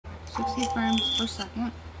60 frames per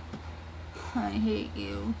second. I hate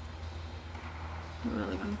you. You're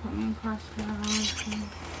really gonna put me in crossfire, aren't you?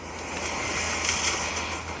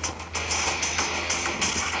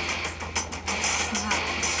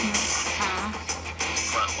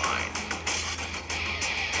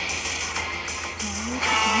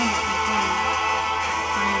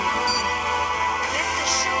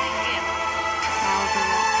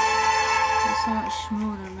 So much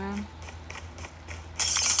smoother, man.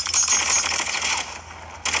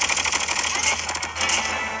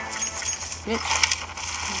 Bitch.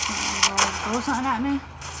 Throw something at me.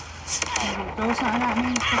 Throw something at me,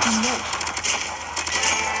 fucking bitch.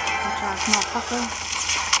 Bitch ass motherfucker.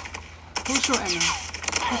 Who's shooting me?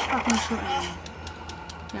 Who's fucking shooting me?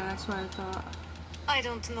 Yeah, that's what I thought. I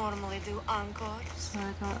don't normally do encores. That's what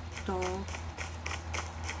I thought, dog.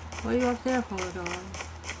 What are you up there for, dog?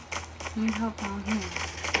 Need help down here.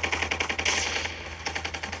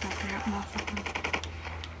 That motherfucker.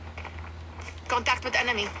 Contact with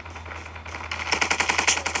enemy.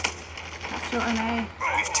 Stop shooting, eh?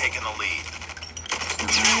 We've taken the lead.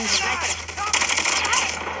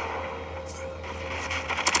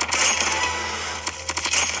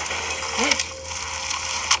 Bitch.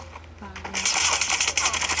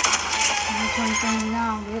 120 frames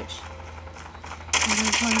now, bitch.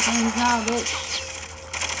 120 frames now, bitch.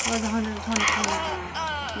 Where's 120 frames now?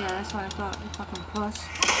 Yeah, that's what I thought. You fucking puss.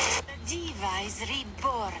 The diva is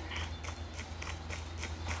reborn.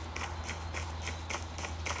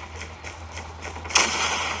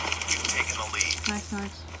 We've taken the lead. Nice,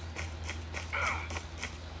 nice.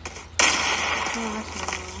 Oh, that's what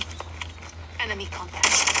Enemy contact.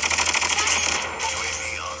 UAV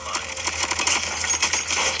online.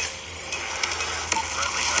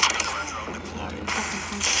 Friendly hyper drone deployed. you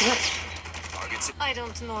fucking bitch. Targets. I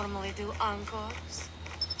don't normally do encores.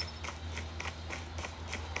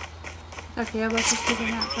 Okay, I'm about to stick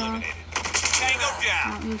in that dog. Tango I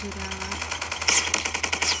down. don't use it that way.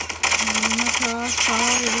 I'm a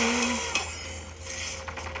crossfire.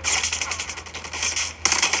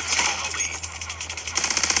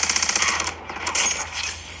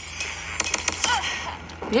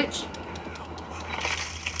 Bitch.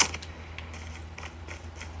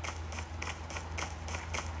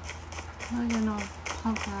 I don't know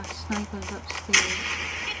punk ass snipers upstairs.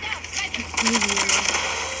 It's easier to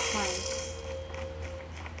play.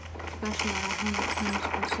 Especially at 100 frames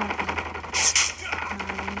per second.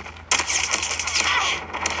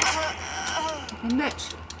 Fucking bitch.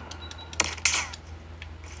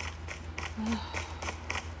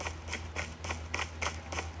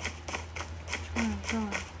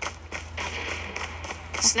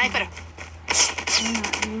 Sniper. I'm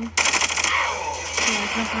not you. Yeah,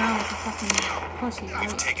 jumping around like a fucking pussy, We've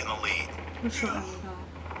right? taken the lead. Who's shooting me, dog?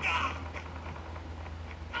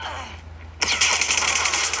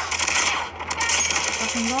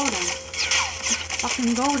 Fucking go then.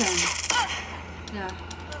 Fucking go then. Yeah.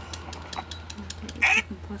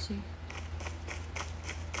 Fucking pussy.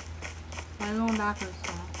 Why are you going backwards,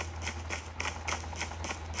 though?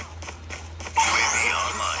 UAV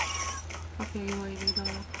online. Fuck your UAV, dog.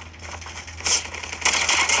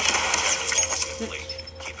 Complete.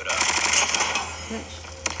 Keep it up. Bitch.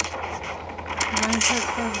 I'm going to hurt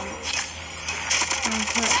present. I'm going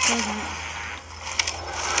to hurt present.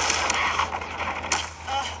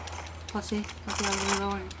 Pussy. Okay, I'm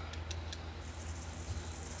reloading.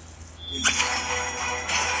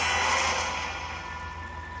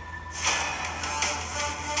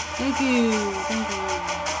 Thank you. Thank you.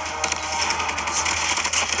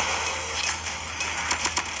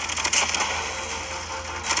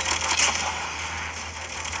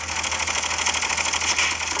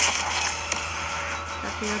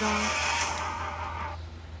 That's your dog.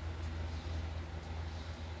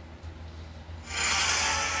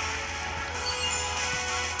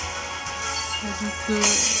 That's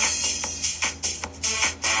good.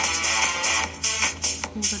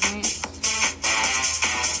 Cool grenades.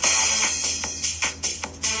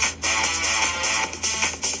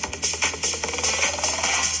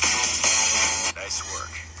 Nice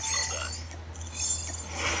work. Well done.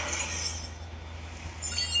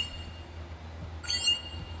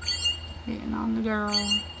 Hitting on the girl.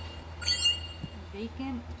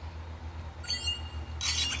 Vacant.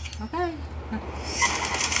 Okay.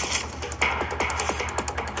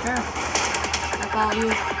 Sure. I follow you.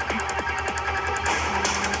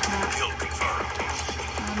 Kill confirmed.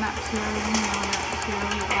 Map's here. Map's here.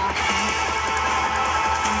 We lost him.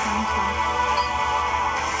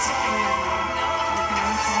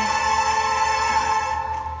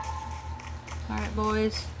 Alright,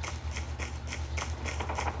 boys.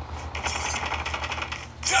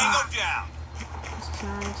 Tango down.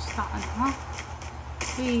 Just starting, huh?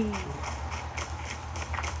 Hey.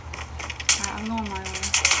 Alright, I'm going my way.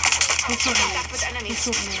 Who's shooting Contact with me? enemy. Who's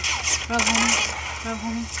shooting me? Grab homie. Grab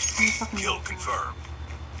homie. Let me fucking Kill go. confirmed.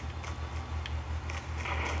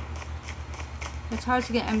 It's hard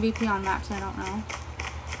to get MVP on maps I don't know.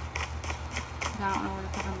 I don't know where the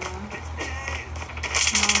fuck I'm going.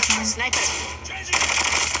 You know what I'm saying? Sniper.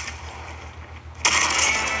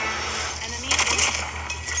 Enemy in.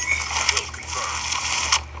 Kill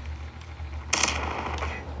confirmed.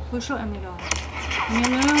 Who's shooting me though? Leave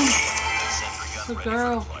me alone. Sentry gun It's a ready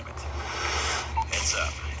girl. for deployment. Heads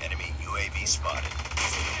up. Enemy UAV spotted.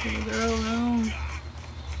 Leave the girl alone.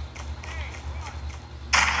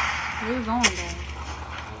 Where are you going, though?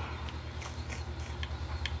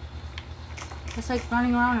 It's like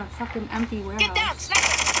running around a fucking empty warehouse. Get down, sniper.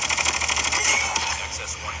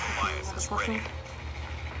 XS-1 Goliath is ready. Motherfucker.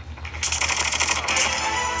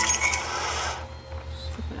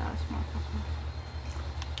 Stupid ass motherfucker.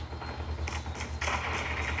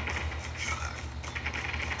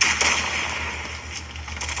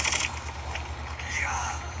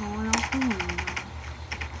 No one else can win.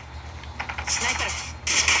 Sniper.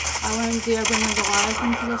 I wouldn't dare bring my Goliath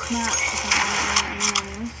into this map because I don't know what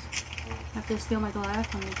anyone is. If they steal my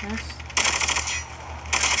Goliath, I'm gonna be pissed.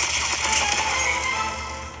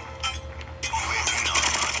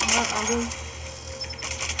 What, ugly?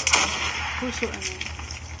 Who's shooting me?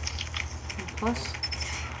 Plus?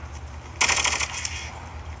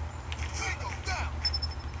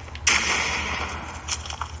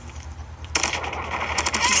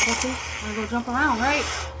 Pussy? I'm gonna go jump around, right?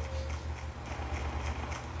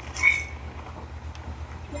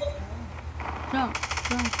 Jump,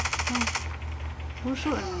 jump, jump. Who's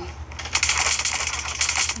shooting me?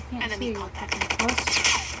 I can't Enemy see you, contact. fucking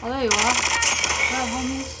puss. Oh, there you are. What up,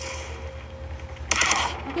 homies?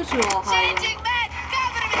 Look at you all hiding. Changing mag.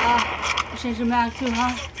 Cover me. Ah, you changed your mag too,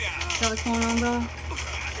 huh? Is that what's going on, bro?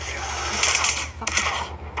 Fucking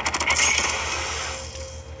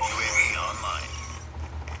UAV online.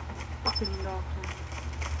 fucking doctor.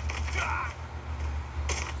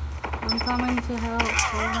 I'm coming to help.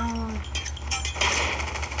 Hold on.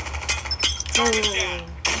 Oh.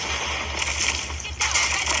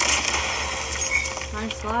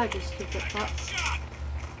 Nice slide, you stupid fuck.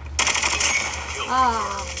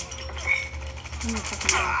 Ah. I'm gonna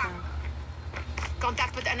fucking doctor.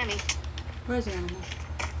 Contact with enemy. Where's the enemy?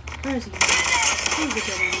 Where is he? Who's a good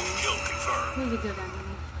enemy? Kill confirmed. Who's a good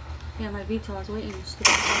enemy? Yeah, my VTOL is waiting, you stupid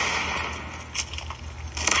fuck.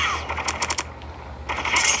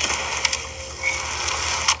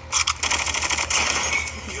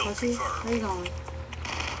 Pussy, where you going?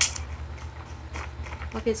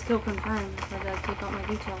 Look, it's kill confirmed. I gotta take out my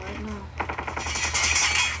detail right now.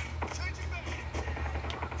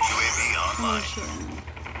 UAV Who's online. shooting me?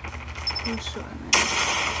 Who's shooting me?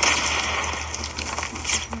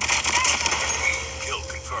 Kill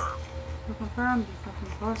confirmed. You confirmed, you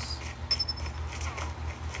fucking puss.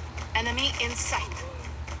 Enemy in sight.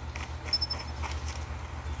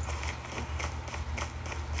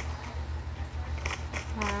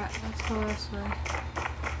 Alright, let's go this way.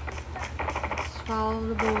 Let's follow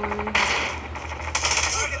the boy.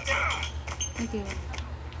 Thank you.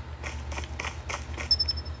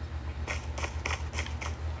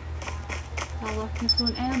 I left me to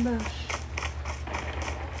an ambush.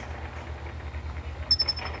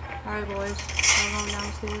 Alright, boys. I'm going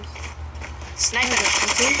downstairs. Sniper.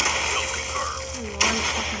 Pussy. Kill confirmed. You are, you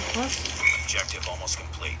fucking puss. Objective almost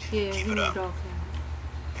complete. Yeah, Keep you it need up. dog food.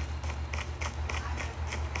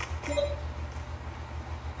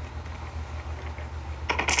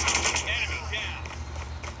 Enemy down.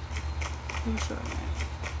 I'm sure, man.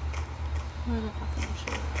 Where the fuck am I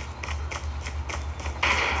sure?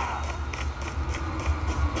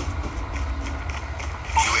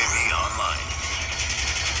 UAV online.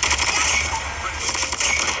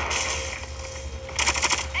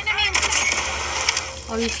 Enemy in sight.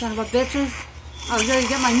 Oh, you son of a bitches. I was ready to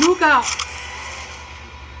get my nuke out.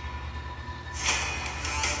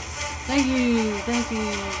 Thank you, thank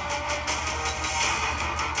you.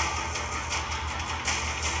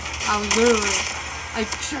 I was literally, I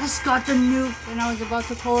just got the nuke and I was about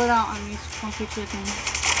to pull it out on these funky chickens.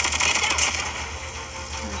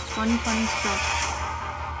 It's funny, funny stuff.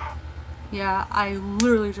 Yeah, I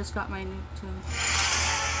literally just got my nuke too.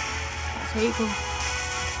 That's hateful.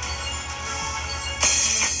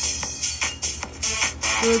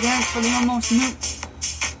 Do a dance for the almost nuke.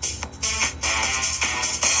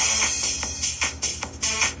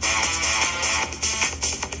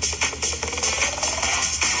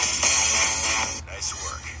 Nice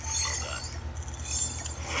work. Well done.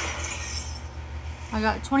 I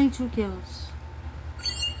got 22 kills.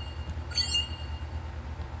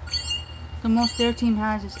 The most their team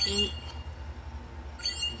has is 8.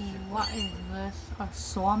 What is this? A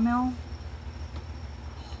sawmill?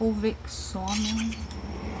 Hovik sawmill?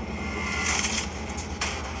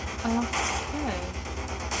 Okay.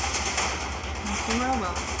 That's a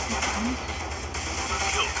railroad.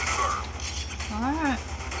 Kill confirmed. Alright.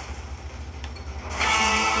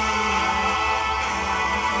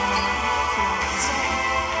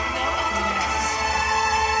 Sorry, no autographs.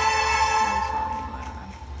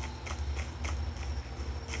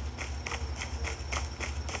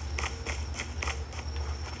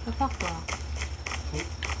 The fuck though?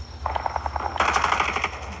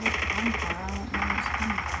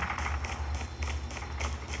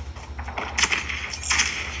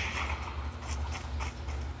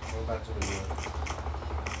 Go back to where you were.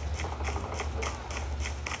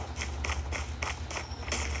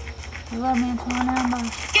 You love me until an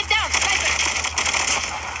ambush. Get down, sniper!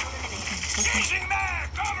 Changing mag!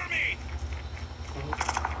 Cover me!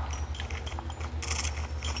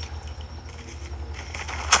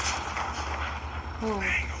 Oh,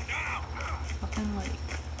 fucking late.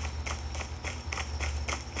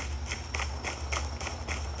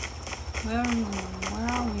 Where are we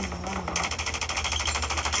running?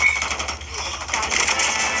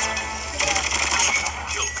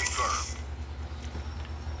 Kill confirmed.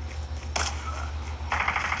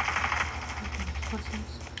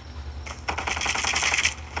 Pussies.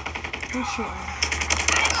 Who's shooting?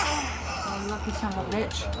 Oh, lucky son of a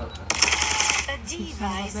bitch. The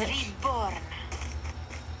diva is reborn.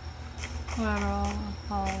 Whatever, I'll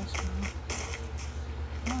follow this one.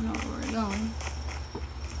 I don't know where we're going.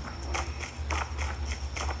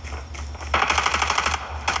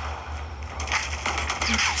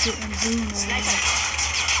 He's shooting Sniper!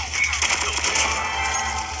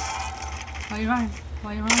 Why you running?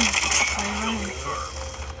 Why you running? Why you running?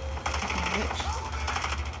 Fucking bitch.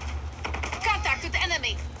 Contact with the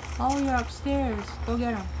enemy! Oh, you're upstairs. Go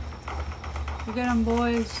get him. Go get him,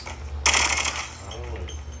 boys.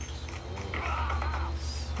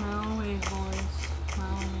 Smell away, boys.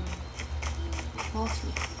 Smell away. Fall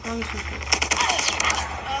asleep. Go to sleep.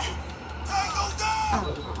 Oh.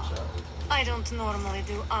 I don't normally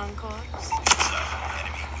do encores.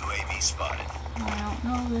 Enemy UAV spotted. I don't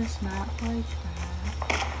know this map like that.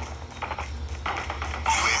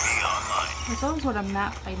 UAV online. There's always what a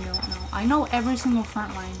map I don't know. I know every single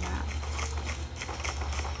frontline map.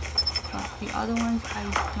 But the other ones I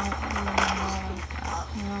don't really know like that,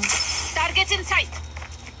 you know? Target in sight!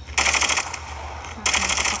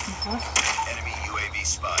 Fucking puss. Enemy UAV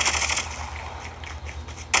spotted.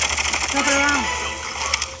 Flip it around!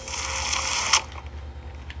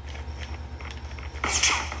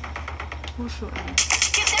 Who's shooting me?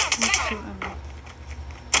 Get down, Who's sniper! shooting me?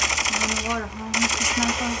 I'm in the water, huh, Mr.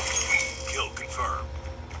 Sniper? Kill confirmed.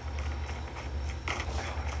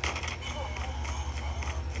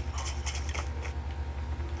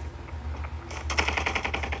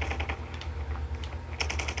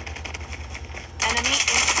 Enemy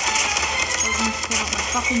in They're gonna spit out my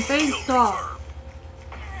fucking face, dog!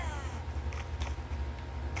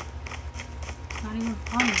 Not even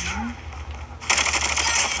funny, man.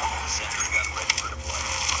 Sentry gun ready for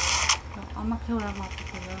deployment. Yo, I'm gonna kill that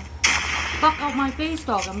motherfucker, yo. Fuck out my face,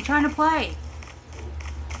 dog. I'm trying to play.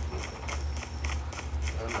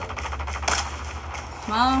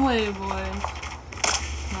 Smile away, boys.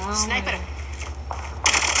 Smile Sniper! away.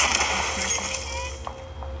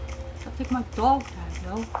 I'll take my dog tag,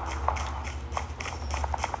 yo.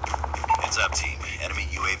 Heads up, team. Enemy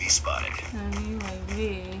UAV spotted.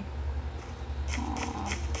 Anyway,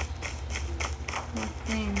 aww. Poor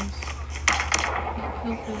things. Get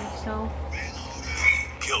killed for yourself.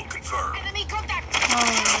 Kill confirmed. Enemy contact! Oh,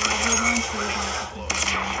 hold on to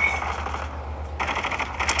it.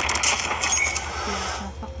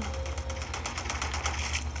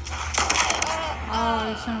 Oh,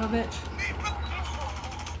 you son of a bitch.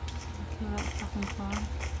 Kill that fucking farm.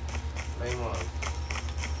 Main one.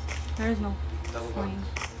 There is no Double flame. bump.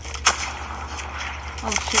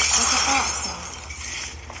 Oh shit, what the fuck?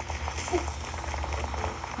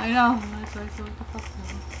 I know, that's why I said what the fuck.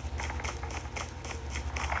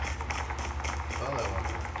 Oh, that one.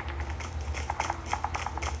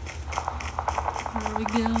 Where are we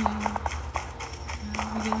going? Where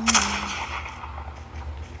are we going?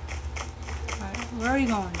 Alright, where are you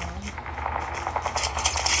going, Dad?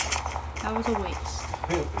 That was a waste.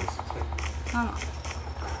 I don't know.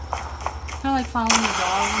 Kind of like following the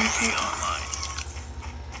dog and shit. Online.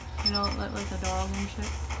 You know, like the dog and shit.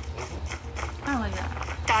 Kind of like that.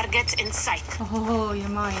 Target in sight. Oh, you're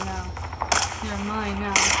mine now. You're mine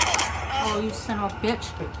now. Oh, you son of a bitch.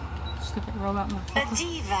 Stupid robot The motherfucker.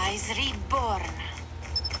 diva is reborn.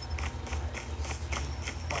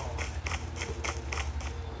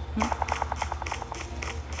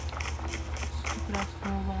 Stupid ass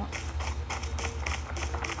robot.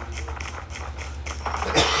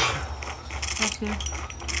 That's you.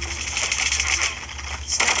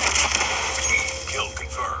 Kill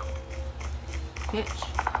confirmed. Bitch.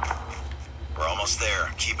 We're almost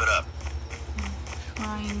there. Keep it up.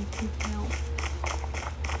 Trying to help.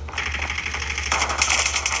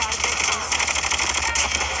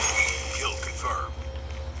 Kill confirmed.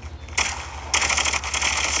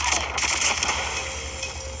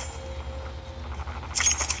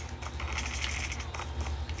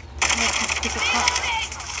 Stupid cop.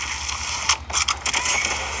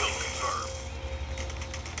 Kill confirmed.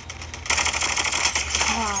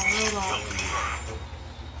 Ah, robot.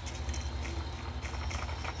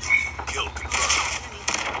 Kill confirmed.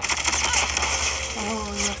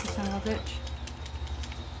 Oh, you lucky son of a bitch.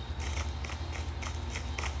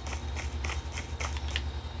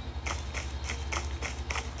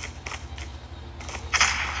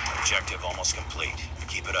 Objective almost complete.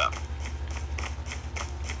 Keep it up.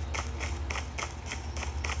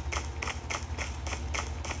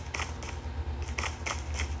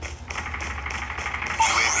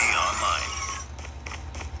 UAV online.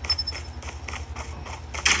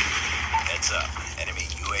 Heads up. Enemy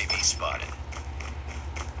UAV spotted.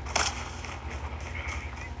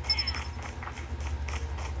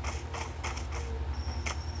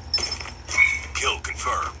 Kill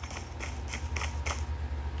confirmed.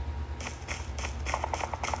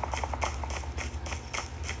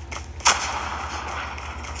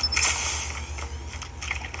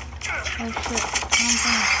 Oh shit. Calm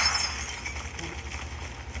down.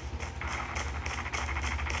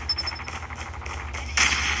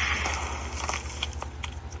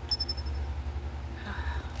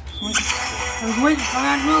 I was waiting for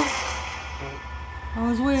that move. I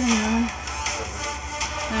was waiting, man.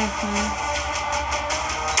 Thanks, man.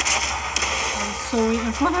 I was so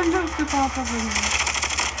waiting for that move to pop up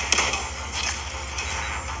again.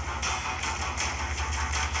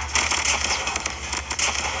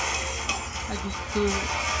 I just do it.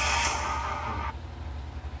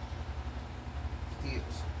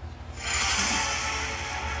 Yes.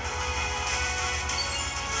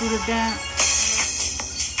 Do the dance.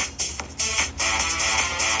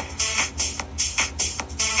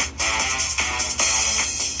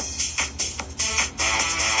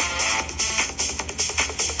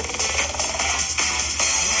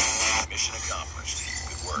 Mission accomplished.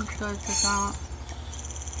 Good work. These guys are gone.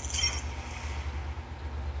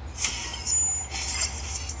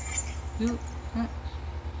 You.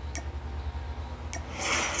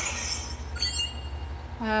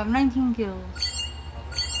 I have 19 kills.